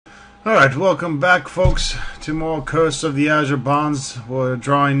Alright, welcome back, folks, to more Curse of the Azure Bonds. We're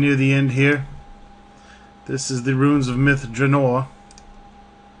drawing near the end here. This is the Runes of Myth Draenor.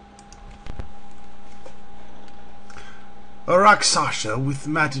 A Rakshasa with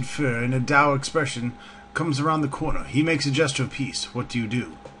matted fur and a dour expression comes around the corner. He makes a gesture of peace. What do you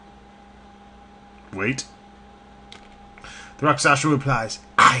do? Wait. The Rakshasa replies,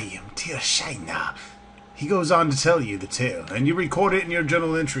 I am Tirshina. He goes on to tell you the tale, and you record it in your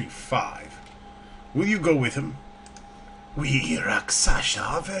journal entry 5. Will you go with him? We Rakshasa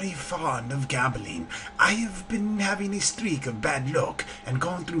are very fond of gambling. I have been having a streak of bad luck and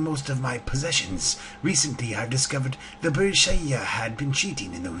gone through most of my possessions. Recently I've discovered the Bershaya had been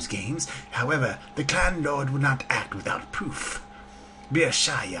cheating in those games. However, the clan lord would not act without proof.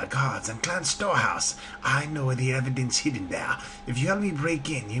 Bershaya guards and clan storehouse. I know the evidence hidden there. If you help me break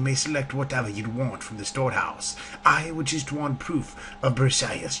in, you may select whatever you'd want from the storehouse. I would just want proof of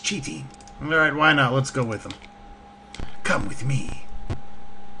Bershaya's cheating. Alright, why not? Let's go with him. Come with me.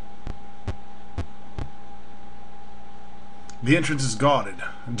 The entrance is guarded.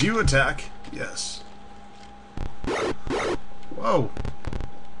 Do you attack? Yes. Whoa.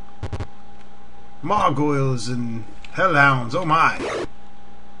 Margoyles and hellhounds, oh my.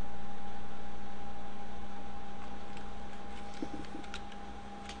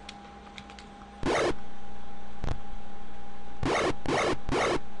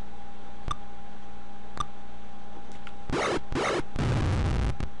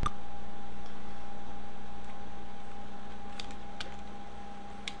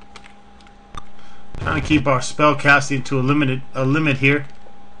 Trying to keep our spell casting to a limit here.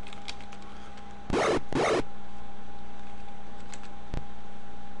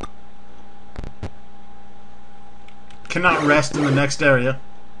 Cannot rest in the next area.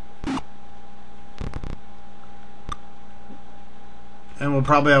 And we'll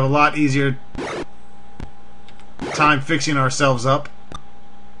probably have a lot easier time fixing ourselves up.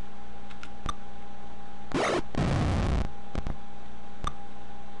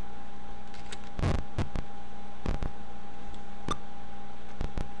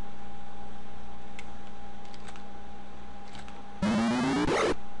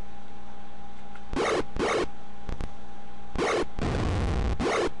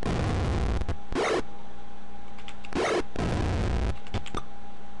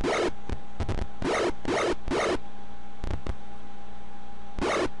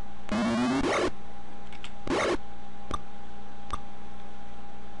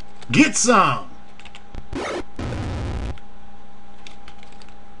 Get some!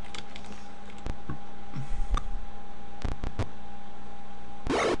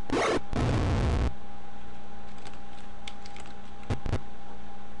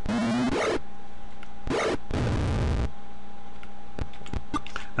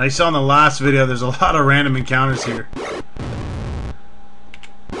 Now you saw in the last video there's a lot of random encounters here.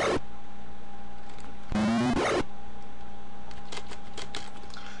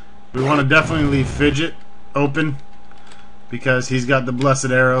 We want to definitely leave Fidget open because he's got the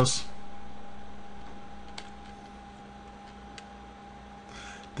blessed arrows.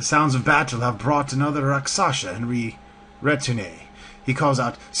 The sounds of battle have brought another Rakshasa and returne. He calls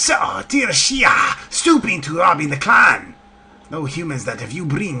out, Sir, Tirshia, stooping to robbing the clan. Know, humans, that if you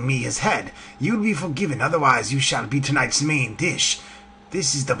bring me his head, you'll be forgiven, otherwise you shall be tonight's main dish.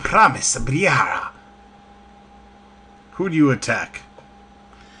 This is the promise of Briara. Who do you attack?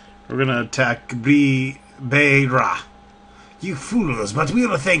 We're gonna attack Beira. You fools, but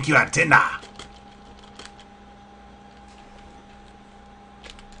we'll thank you at dinner.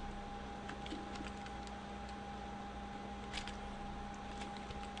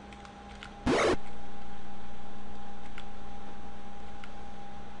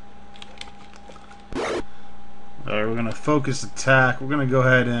 Alright, we're gonna focus attack. We're gonna go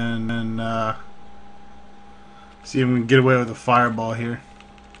ahead and see if we can get away with a fireball here.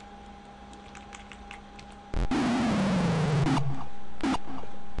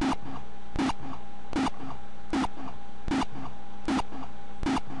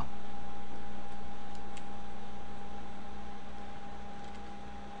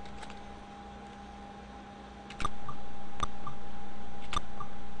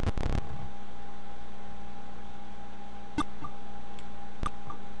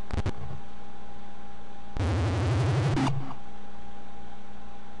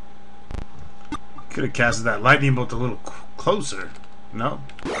 Could have casted that lightning bolt a little closer. No?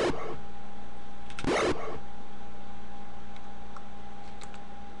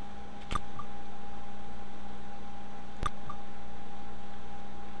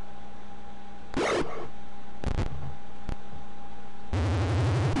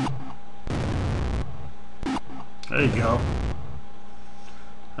 There you go.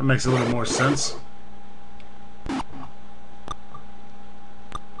 That makes a little more sense.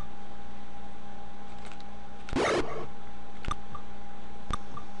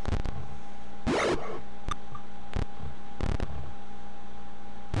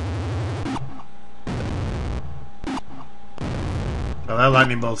 Oh, that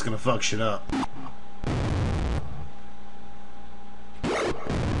lightning bolt's gonna fuck shit up.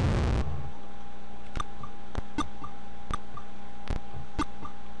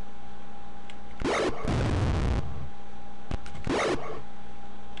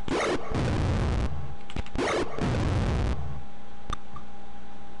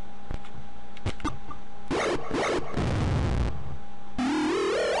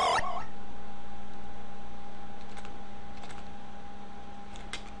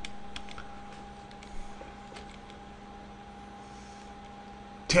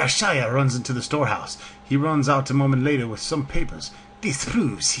 Tershaya runs into the storehouse. He runs out a moment later with some papers. This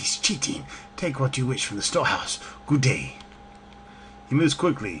proves he's cheating. Take what you wish from the storehouse. Good day. He moves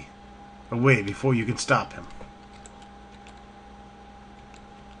quickly away before you can stop him.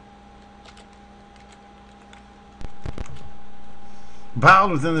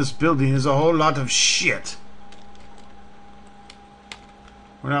 Piled within this building is a whole lot of shit.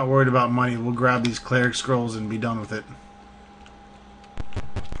 We're not worried about money. We'll grab these cleric scrolls and be done with it.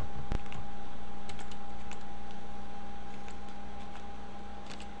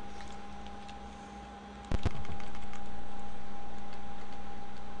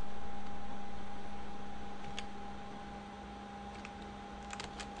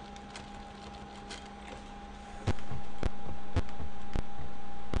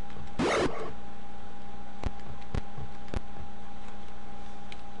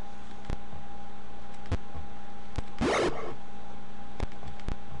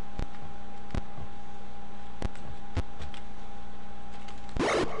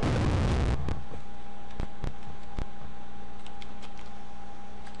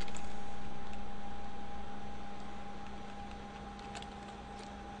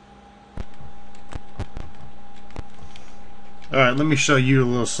 Alright, let me show you a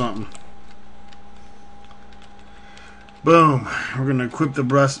little something. Boom. We're going to equip the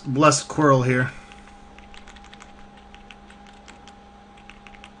blessed Quirrell here.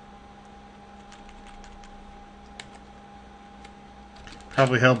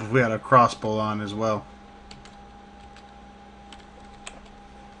 Probably help if we had a crossbow on as well.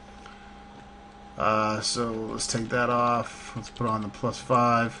 So let's take that off. Let's put on the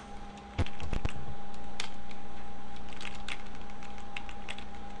 +5.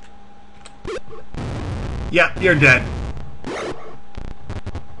 Yep, you're dead.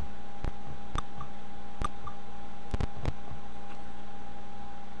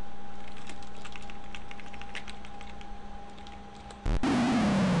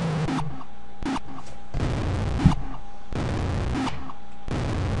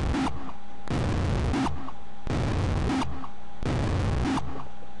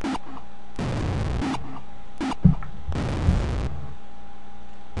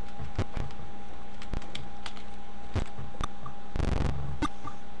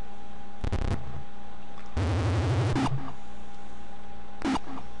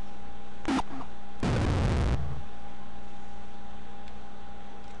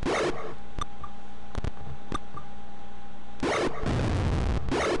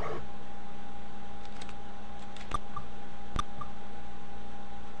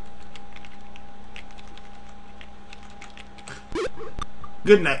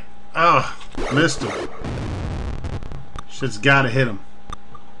 Good night. Oh, missed him. Shit's gotta hit him.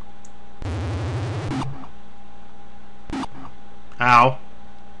 Ow.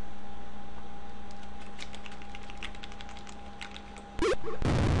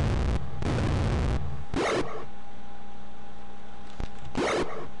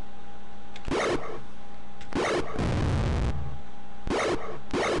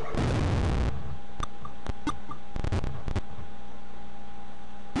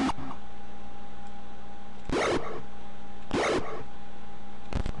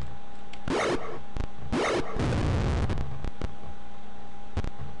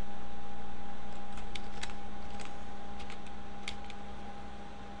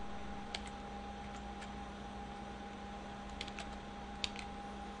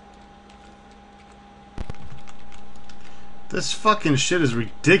 This fucking shit is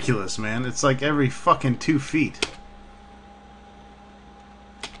ridiculous, man. It's like every fucking 2 feet.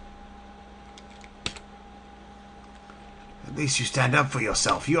 At least you stand up for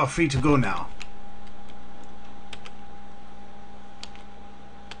yourself. You are free to go now.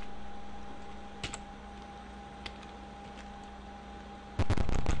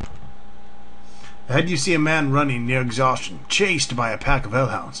 Ahead you see a man running near exhaustion, chased by a pack of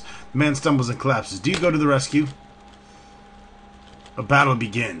hellhounds. The man stumbles and collapses. Do you go to the rescue? A battle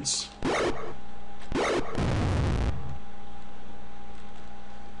begins.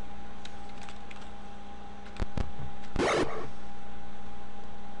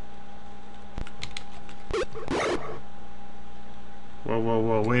 Whoa, whoa,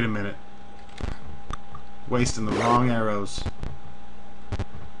 whoa, wait a minute. Wasting the wrong arrows.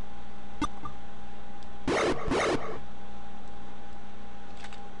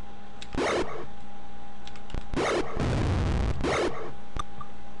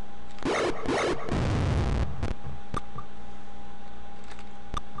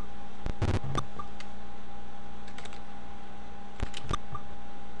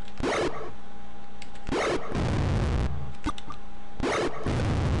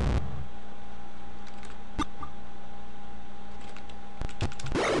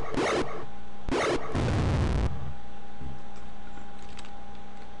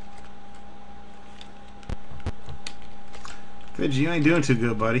 Fidge, you ain't doing too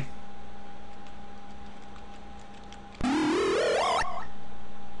good, buddy.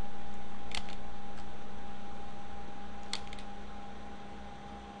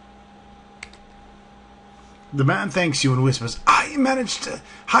 The man thanks you and whispers, I managed to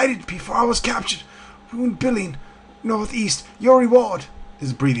hide it before I was captured. Ruined Billing, northeast, your reward.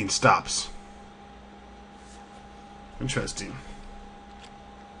 His breathing stops. Interesting.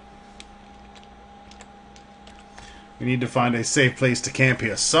 We need to find a safe place to camp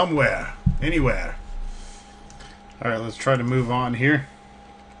here. Somewhere. Anywhere. Alright, let's try to move on here.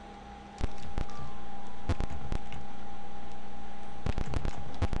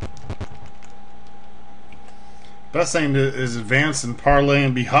 Best thing is advance and parlay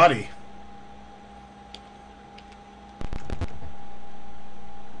and be haughty.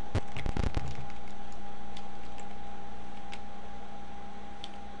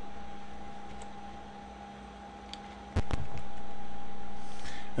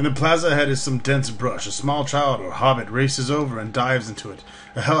 In the plaza ahead is some dense brush. A small child or hobbit races over and dives into it.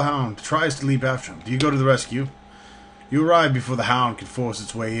 A hellhound tries to leap after him. Do you go to the rescue? You arrive before the hound can force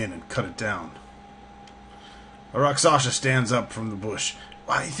its way in and cut it down. A Rakshasa stands up from the bush.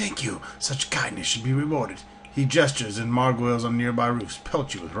 Why, thank you. Such kindness should be rewarded. He gestures, and gargoyles on nearby roofs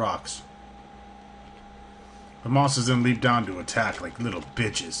pelt you with rocks. The monsters then leap down to attack like little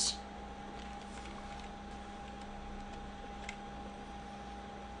bitches.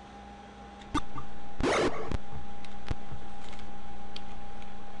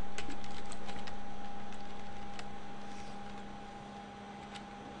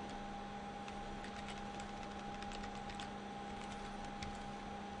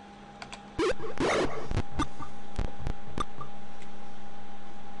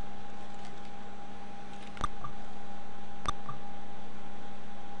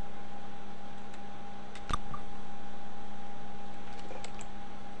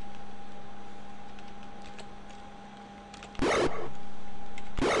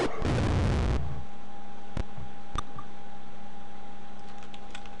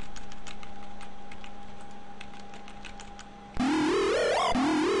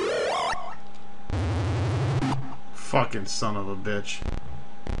 Fucking son of a bitch.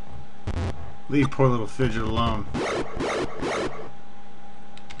 Leave poor little Fidget alone.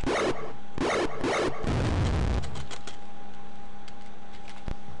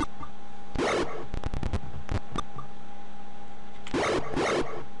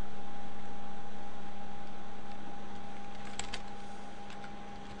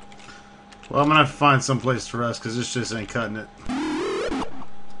 Well, I'm gonna have to find some place to rest because this just ain't cutting it.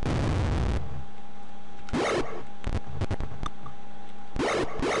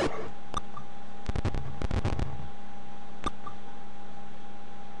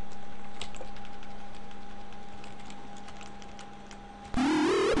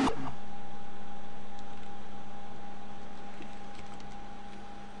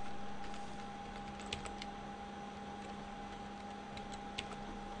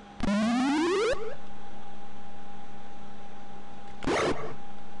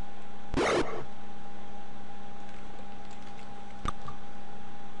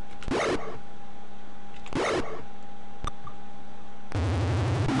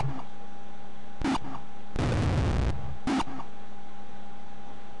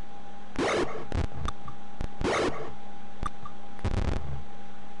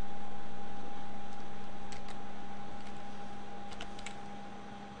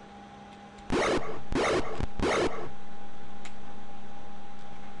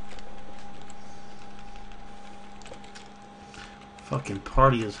 Fucking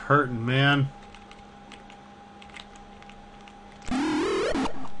party is hurting, man.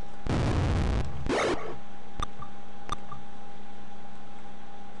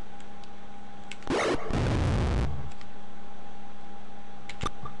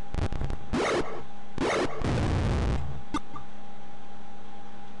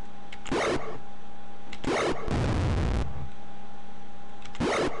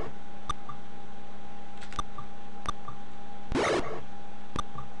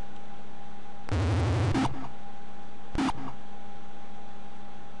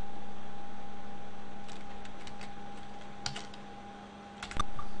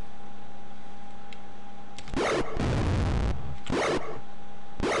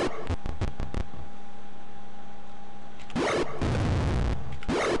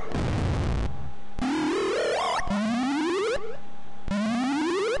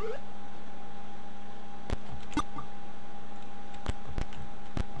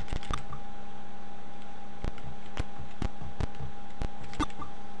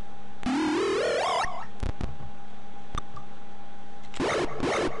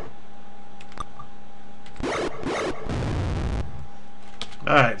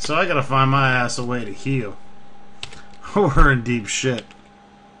 Alright, so I gotta find my ass a way to heal. We're in deep shit.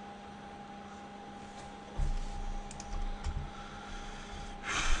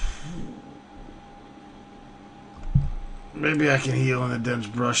 Maybe I can heal in the dense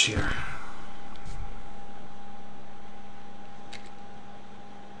brush here.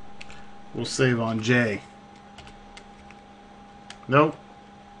 We'll save on J. Nope.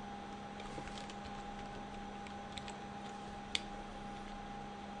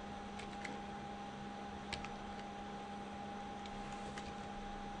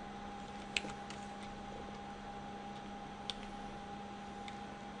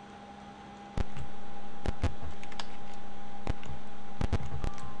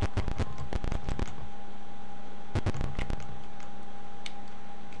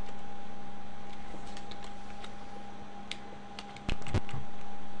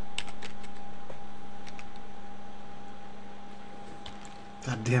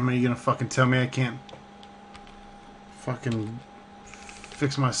 God damn it, are you gonna fucking tell me I can't fucking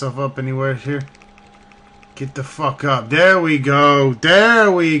fix myself up anywhere here? Get the fuck up. There we go.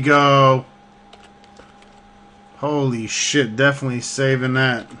 There we go. Holy shit, definitely saving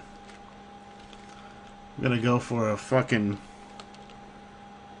that. I'm gonna go for a fucking...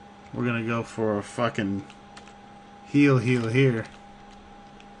 We're gonna go for a fucking heal here.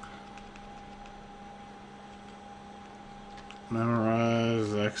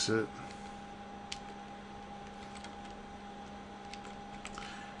 Memorize, exit.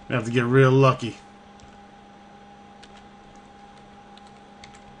 I have to get real lucky.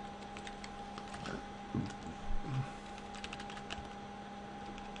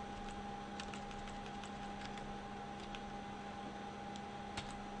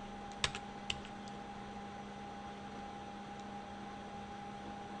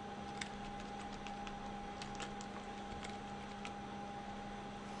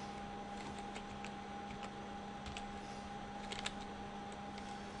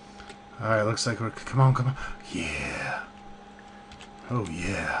 Alright, looks like we're... Come on. Yeah. Oh,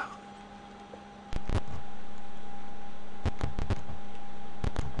 yeah.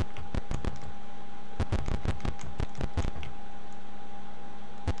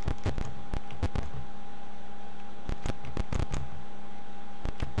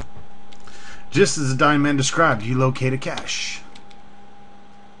 Just as the dying man described, you locate a cache.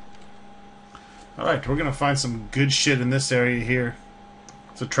 Alright, we're gonna find some good shit in this area here.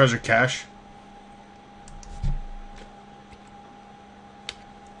 It's a treasure cache.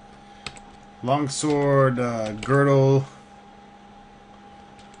 Longsword, girdle,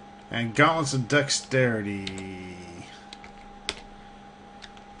 and gauntlets of dexterity.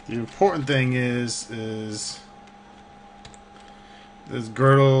 The important thing is there's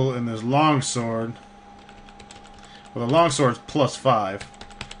girdle and there's longsword. Well, the longsword's +5.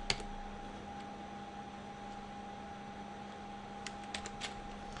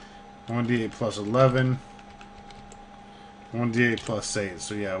 (1d8 plus 11). 1d8 plus 8.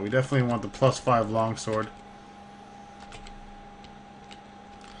 So yeah, we definitely want the +5 longsword.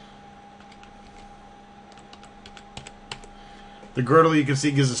 The girdle, you can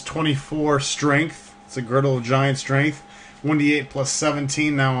see, gives us 24 strength. It's a girdle of giant strength. 1d8 plus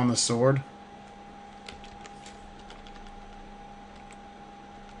 17 now on the sword.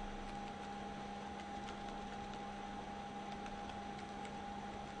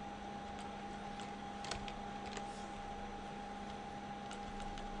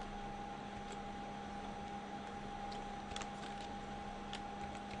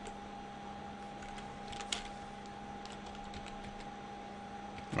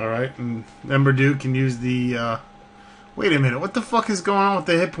 Alright, and Ember Duke can use the, Wait a minute, what the fuck is going on with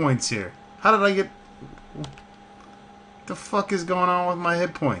the hit points here? How did I get... What the fuck is going on with my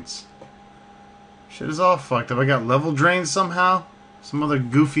hit points? Shit is all fucked up. I got level drain somehow? Some other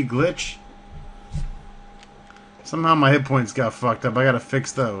goofy glitch? Somehow my hit points got fucked up. I gotta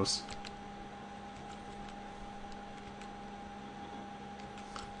fix those.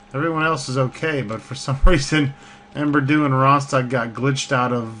 Everyone else is okay, but for some reason... Ember Dew and Ronstadt got glitched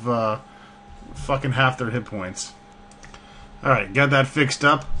out of fucking half their hit points. Alright, got that fixed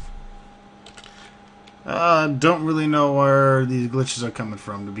up. Don't really know where these glitches are coming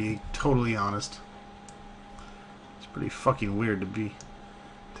from, to be totally honest. It's pretty fucking weird to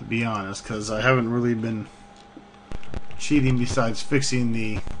be honest, because I haven't really been cheating besides fixing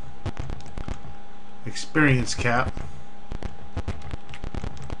the experience cap.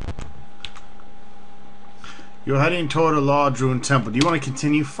 You're heading toward a Law-Druin temple. Do you want to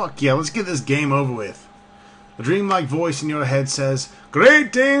continue? Fuck yeah, let's get this game over with. A dreamlike voice in your head says,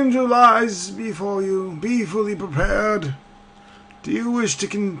 "Great danger lies before you. Be fully prepared." Do you wish to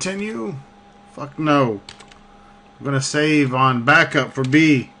continue? Fuck no. I'm gonna save on backup for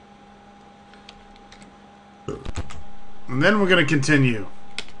B. And then we're gonna continue.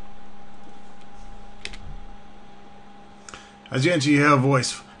 As you enter, you hear a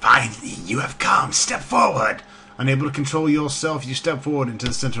voice. Finally, you have come. Step forward. Unable to control yourself, you step forward into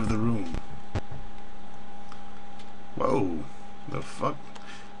the center of the room. Whoa. The fuck?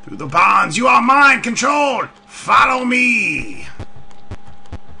 Through the bonds, you are mind controlled. Follow me.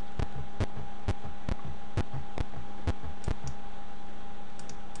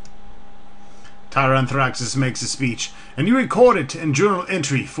 Tyranthraxis makes a speech, and you record it in journal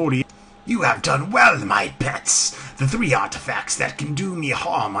entry 48. You have done well, my pets. The 3 artifacts that can do me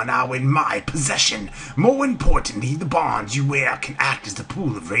harm are now in my possession. More importantly, the bonds you wear can act as the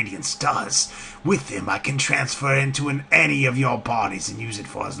pool of radiance does. With them, I can transfer into any of your bodies and use it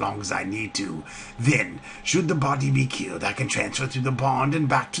for as long as I need to. Then, should the body be killed, I can transfer through the bond and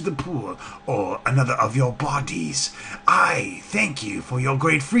back to the pool, or another of your bodies. I thank you for your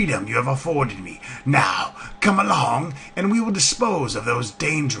great freedom you have afforded me. Now, come along, and we will dispose of those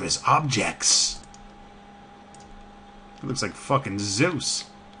dangerous objects. It looks like fucking Zeus.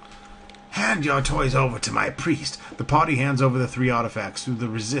 Hand your toys over to my priest. The party hands over the 3 artifacts through the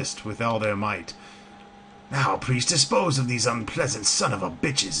resist with all their might. Now, priest, dispose of these unpleasant son of a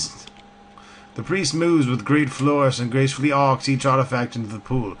bitches. The priest moves with great flourish and gracefully arcs each artifact into the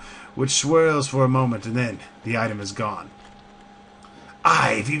pool, which swirls for a moment, and then the item is gone.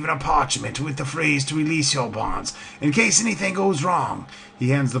 I've even a parchment with the phrase to release your bonds, in case anything goes wrong. He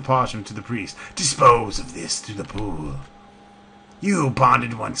hands the parchment to the priest. Dispose of this through the pool. You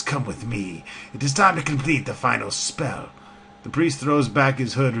bonded ones, come with me. It is time to complete the final spell. The priest throws back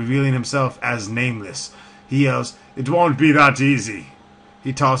his hood, revealing himself as Nameless. He yells, "It won't be that easy."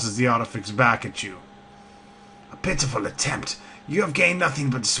 He tosses the artifacts back at you. A pitiful attempt. You have gained nothing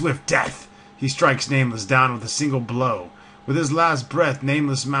but swift death. He strikes Nameless down with a single blow. With his last breath,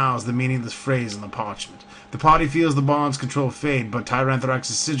 Nameless mouths the meaningless phrase on the parchment. The party feels the bond's control fade, but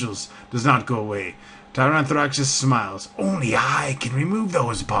Tyranthrax's sigils does not go away. Tyranthraxis smiles. Only I can remove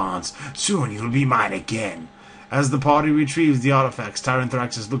those bonds. Soon you'll be mine again. As the party retrieves the artifacts,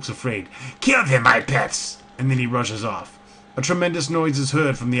 Tyranthraxis looks afraid. Kill them, my pets! And then he rushes off. A tremendous noise is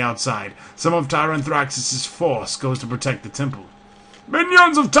heard from the outside. Some of Tyranthraxis' force goes to protect the temple.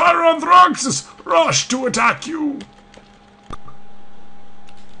 Minions of Tyranthraxis, rush to attack you!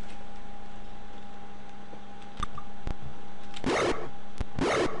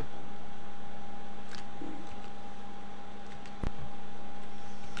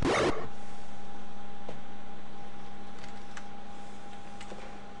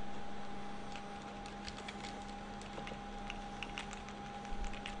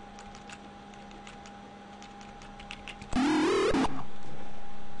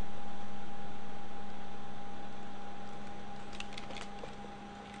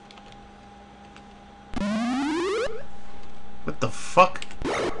 What the fuck?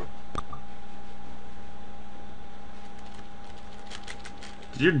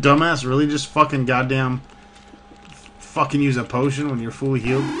 Did your dumbass really just fucking goddamn fucking use a potion when you're fully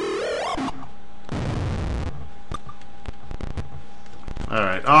healed?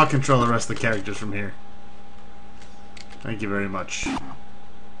 Alright, I'll control the rest of the characters from here. Thank you very much.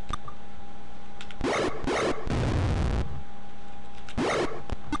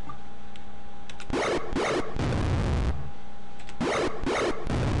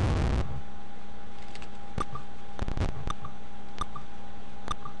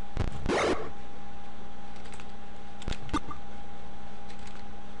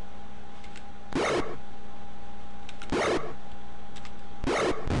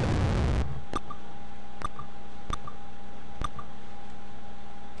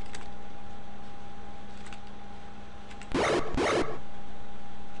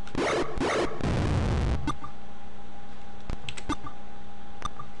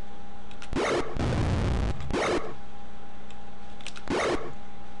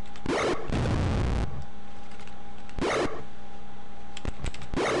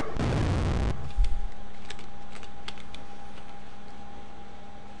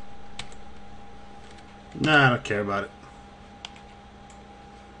 Nah, I don't care about it.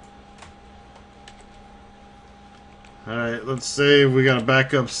 Alright, let's save. We got a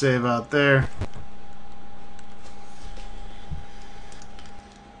backup save out there.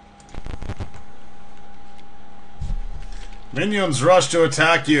 Minions rush to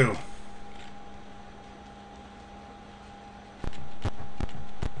attack you.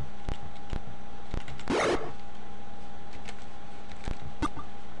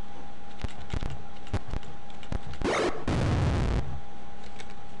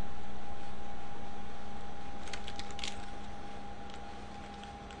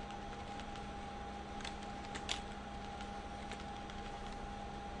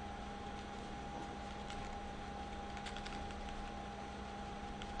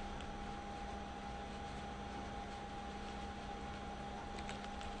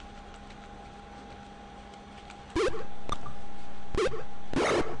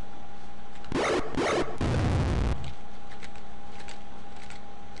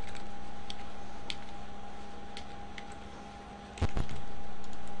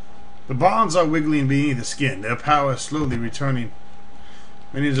 bonds are wiggling beneath the skin, their power slowly returning.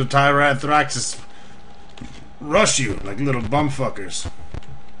 Minions of Tyranthraxis rush you like little bumfuckers.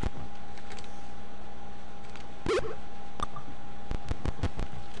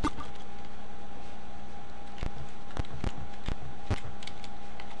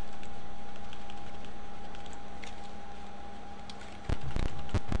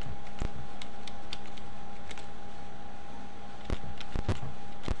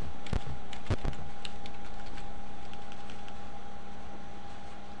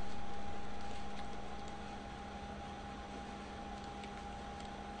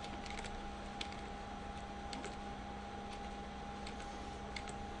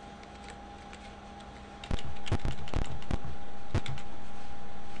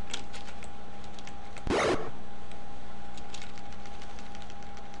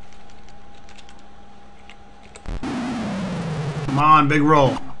 Come on, big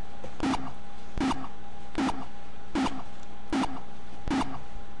roll.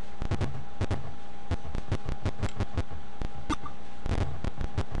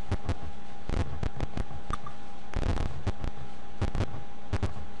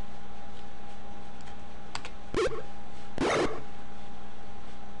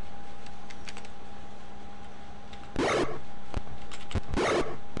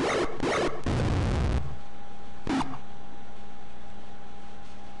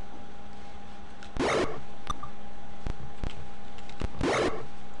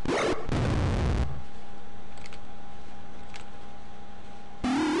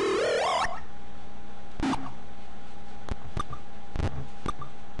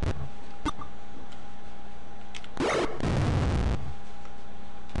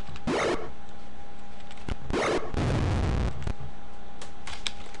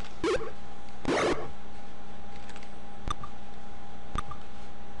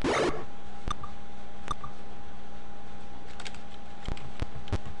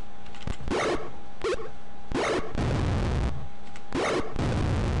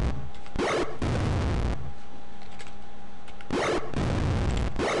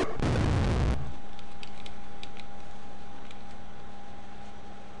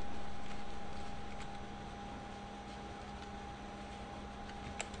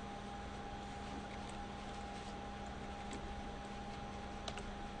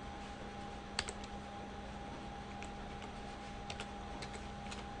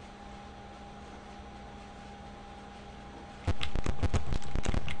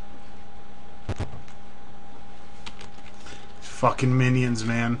 Fucking minions,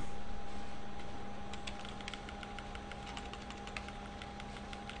 man.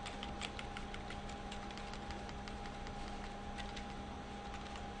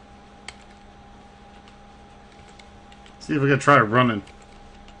 See if we can try running.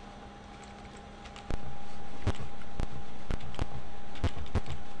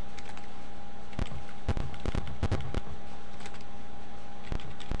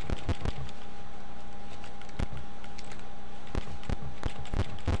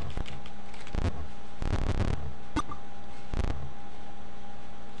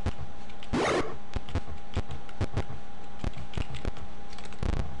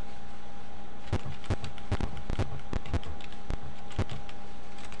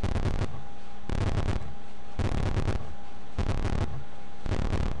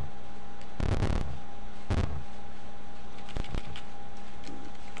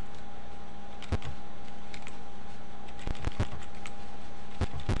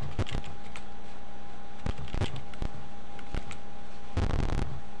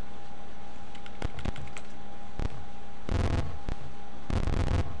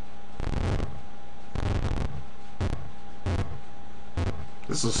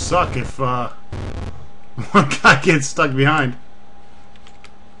 This will suck if one guy gets stuck behind.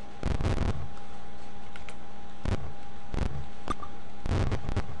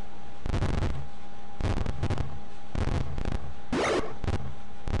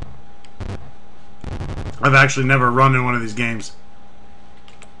 I've actually never run in one of these games.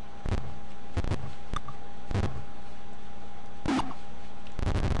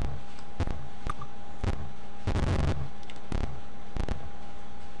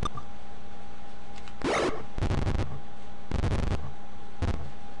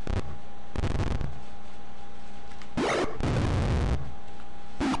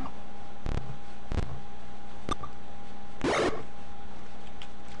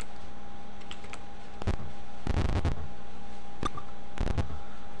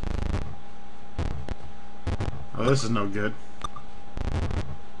 Oh, this is no good.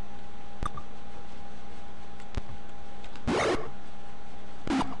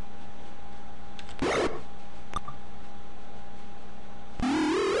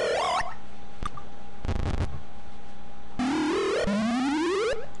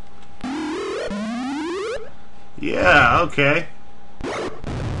 Okay.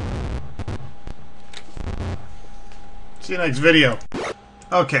 See you next video.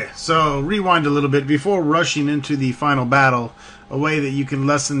 Okay, so rewind a little bit. Before rushing into the final battle, a way that you can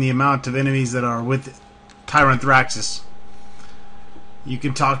lessen the amount of enemies that are with Tyrant Thraxus. You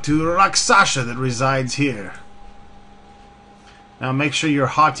can talk to Rakshasa that resides here. Now make sure you're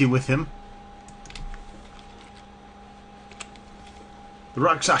haughty with him. The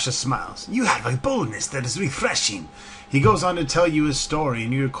Rakshasa smiles. You have a boldness that is refreshing. He goes on to tell you his story,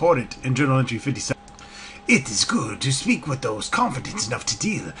 and you record it in Journal Entry 57. It is good to speak with those confident enough to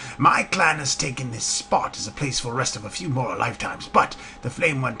deal. My clan has taken this spot as a place for rest of a few more lifetimes, but the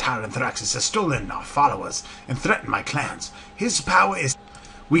Flame One Tyrant Thraxus has stolen our followers and threatened my clans. His power is...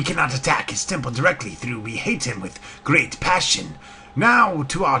 We cannot attack his temple directly through. We hate him with great passion. Now,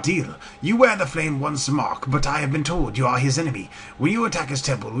 to our deal. You wear the Flame One's mark, but I have been told you are his enemy. When you attack his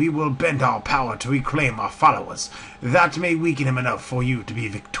temple, we will bend our power to reclaim our followers. That may weaken him enough for you to be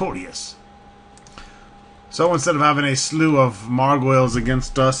victorious. So instead of having a slew of Margwales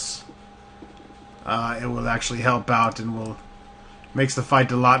against us, it will actually help out and makes the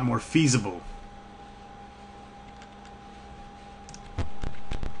fight a lot more feasible.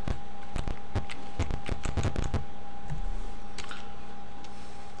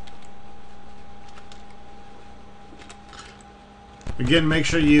 Again, make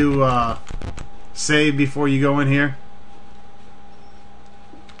sure you save before you go in here.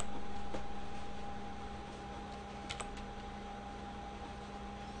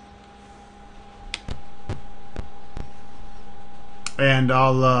 And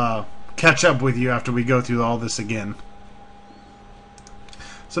I'll catch up with you after we go through all this again.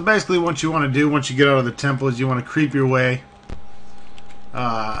 So basically what you want to do once you get out of the temple is you want to creep your way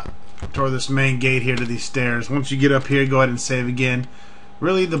toward this main gate here to these stairs. Once you get up here, go ahead and save again.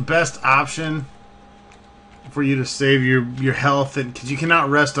 Really the best option for you to save your health, and because you cannot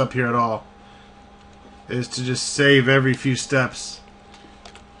rest up here at all, is to just save every few steps.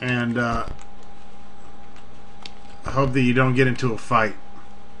 And I hope that you don't get into a fight.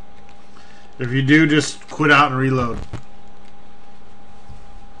 If you do, just quit out and reload.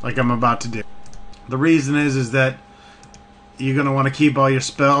 Like I'm about to do. The reason is that you're going to want to keep all your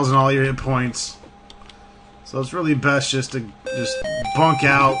spells and all your hit points. So it's really best just to bunk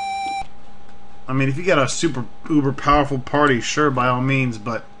out. I mean, if you got a super uber powerful party, sure, by all means,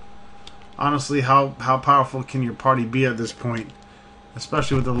 but honestly, how powerful can your party be at this point?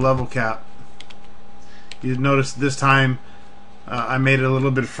 Especially with the level cap. You notice this time I made it a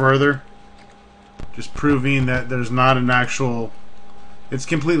little bit further, just proving that there's not an actual... It's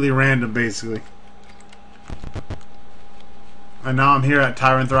completely random, basically. And now I'm here at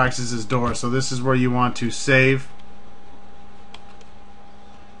Tyrant Thraxus' door, so this is where you want to save.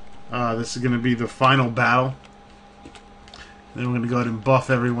 This is going to be the final battle. Then we're going to go ahead and buff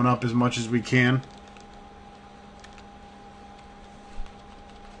everyone up as much as we can.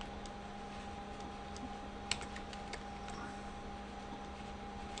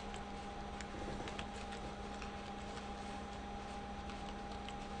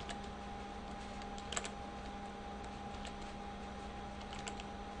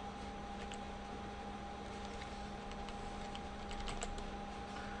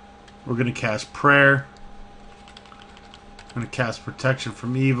 We're going to cast Prayer. I'm going to cast Protection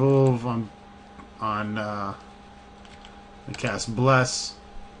from Evil on cast Bless.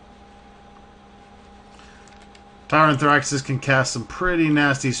 Tyrant Thraxus can cast some pretty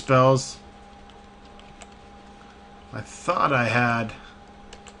nasty spells. I thought I had...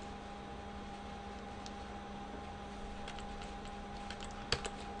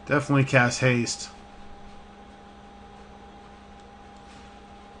 Definitely cast Haste.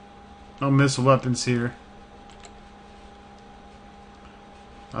 No missile weapons here.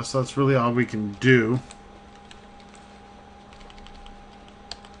 So that's really all we can do.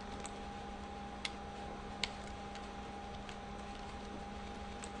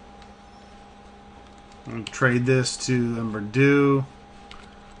 I'm gonna trade this to Emberdew.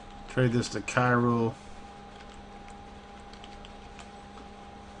 Trade this to Cairo.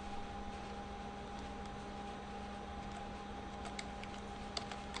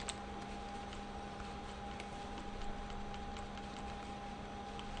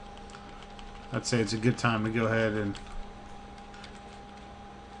 I'd say it's a good time to go ahead and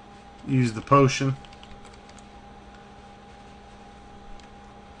use the potion.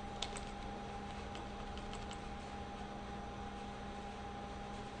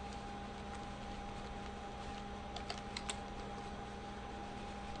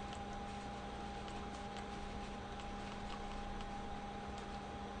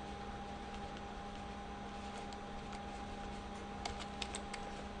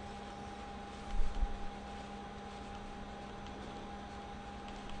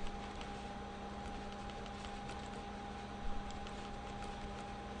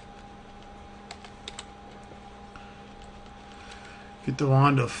 Get the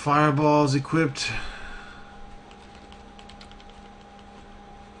wand of fireballs equipped.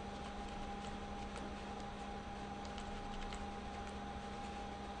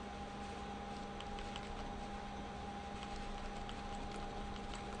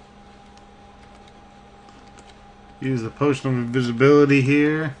 Use the potion of invisibility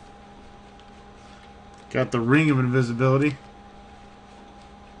here. Got the ring of invisibility.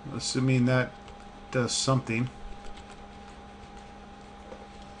 Assuming that does something.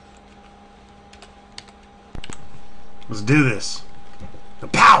 Let's do this. The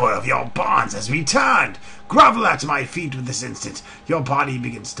power of your bonds has returned. Grovel at my feet with this instant. Your body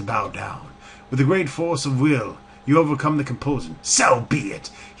begins to bow down. With a great force of will, you overcome the compulsion. So be it.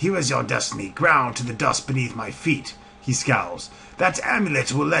 Here is your destiny, ground to the dust beneath my feet. He scowls. That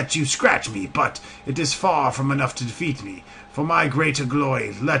amulet will let you scratch me, but it is far from enough to defeat me. For my greater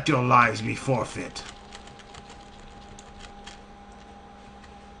glory, let your lives be forfeit.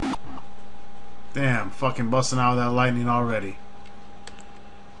 Damn, fucking busting out of that lightning already.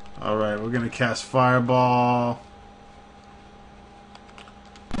 Alright, we're gonna cast Fireball.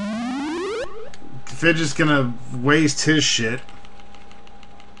 Fidget's gonna waste his shit.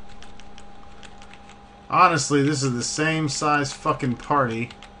 Honestly, this is the same size fucking party.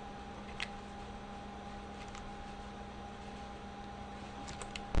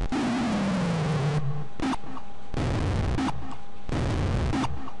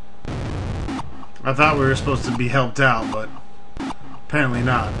 I thought we were supposed to be helped out, but apparently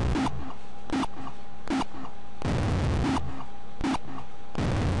not.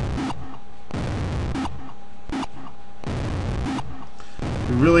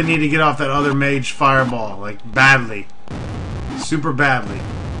 We really need to get off that other mage fireball, like, badly. Super badly.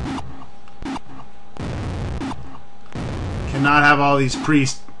 Cannot have all these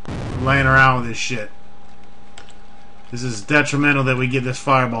priests laying around with this shit. This is detrimental that we get this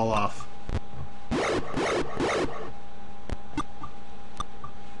fireball off.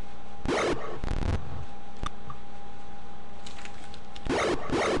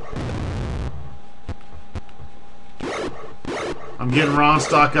 I'm getting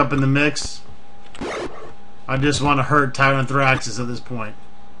Ronstock up in the mix. I just want to hurt Tyrant Thraxus at this point.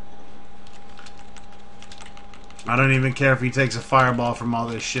 I don't even care if he takes a fireball from all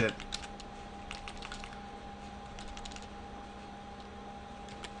this shit.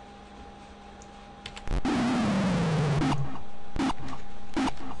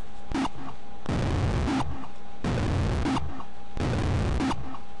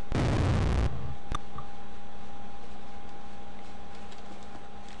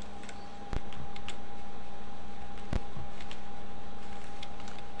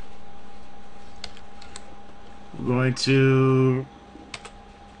 Going to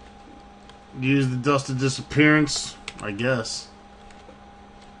use the Dust of Disappearance, I guess.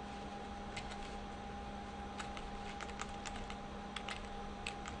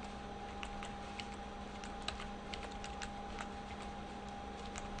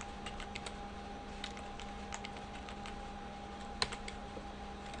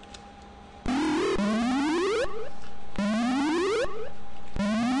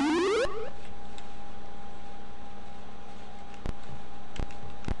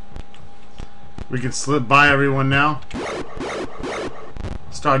 We can slip by everyone now.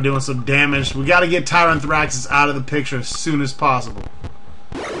 Start doing some damage. We gotta get Tyrant Thraxus out of the picture as soon as possible.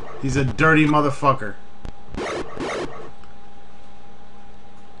 He's a dirty motherfucker.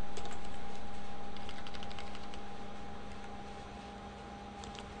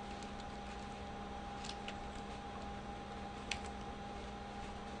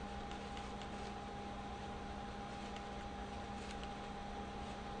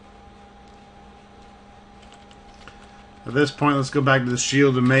 At this point, let's go back to the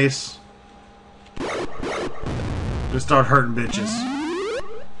shield and mace. Just start hurting bitches.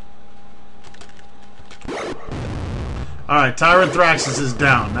 Alright, Tyrant Thraxus is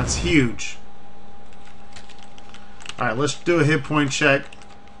down. That's huge. Alright, let's do a hit point check.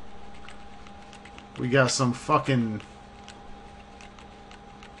 We got some fucking...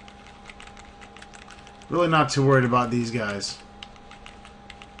 Really not too worried about these guys.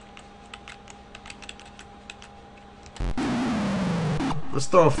 Let's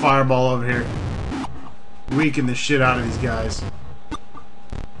throw a fireball over here. Weaken the shit out of these guys.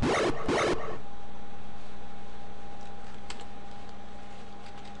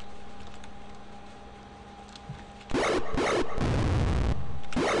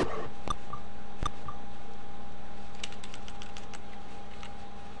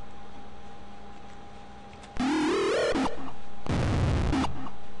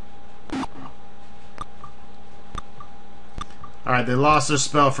 Alright, Alright, they lost their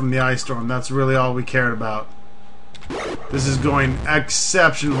spell from the Ice Storm. That's really all we cared about. This is going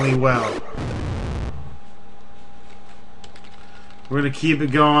exceptionally well. We're going to keep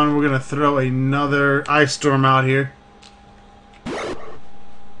it going. We're going to throw another Ice Storm out here.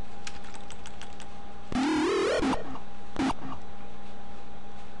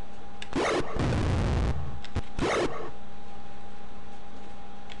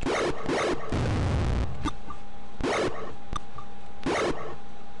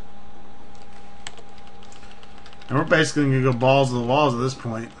 And we're basically going to go balls to the walls at this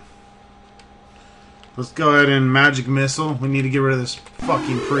point. Let's go ahead and Magic Missile. We need to get rid of this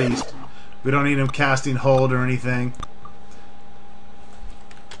fucking priest. We don't need him casting Hold or anything.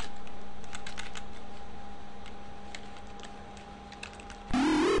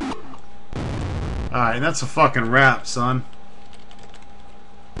 Alright, and that's a fucking wrap, son.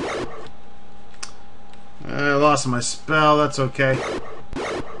 I lost my spell. That's okay.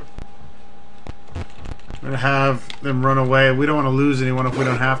 I'm going to have them run away. We don't want to lose anyone if we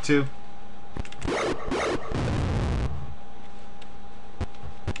don't have to.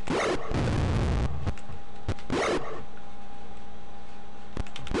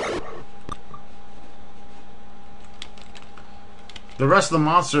 The rest of the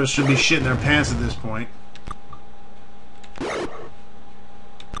monsters should be shitting their pants at this point.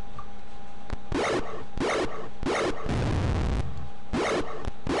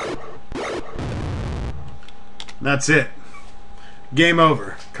 That's it. Game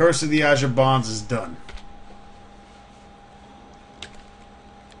over. Curse of the Azure Bonds is done.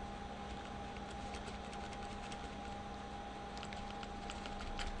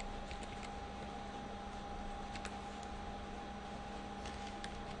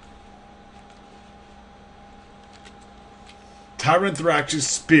 Tyranthrach's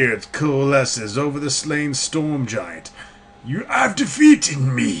spirit coalesces over the slain storm giant. You have defeated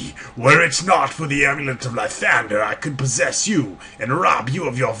me. Were it not for the amulet of Lythander, I could possess you and rob you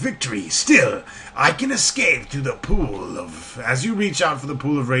of your victory. Still, I can escape through the pool of... As you reach out for the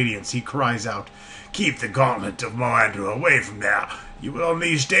pool of radiance, he cries out, "Keep the gauntlet of Moandra away from there. You will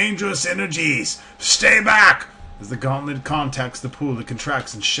unleash dangerous energies. Stay back!" As the gauntlet contacts the pool, it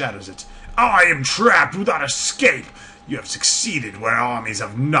contracts and shatters it. "I am trapped without escape. You have succeeded where armies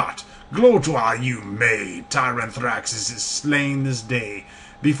have not. Gloat while you may. Tyranthrax is slain this day.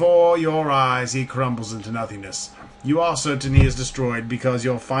 Before your eyes he crumbles into nothingness. You are certain he is destroyed because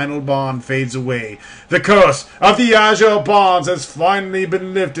your final bond fades away. The curse of the Azure Bonds has finally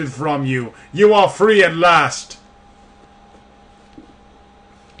been lifted from you. You are free at last."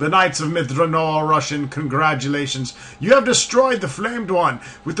 The Knights of Mithranor Russian, congratulations. You have destroyed the Flamed One.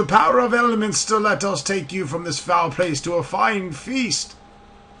 With the power of elements to let us take you from this foul place to a fine feast.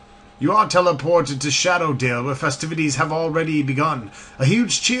 You are teleported to Shadowdale, where festivities have already begun. A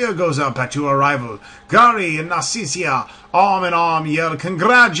huge cheer goes up at your arrival. Gary and Narcissia, arm in arm, yell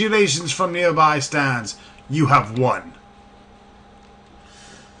congratulations from nearby stands. You have won.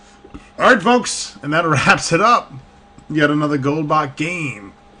 Alright, folks, and that wraps it up. Yet another Goldbot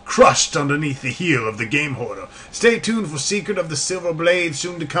game. Crushed underneath the heel of the Game Hoarder. Stay tuned for Secret of the Silver Blade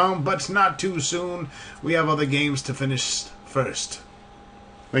soon to come, but not too soon. We have other games to finish first.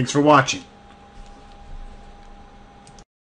 Thanks for watching.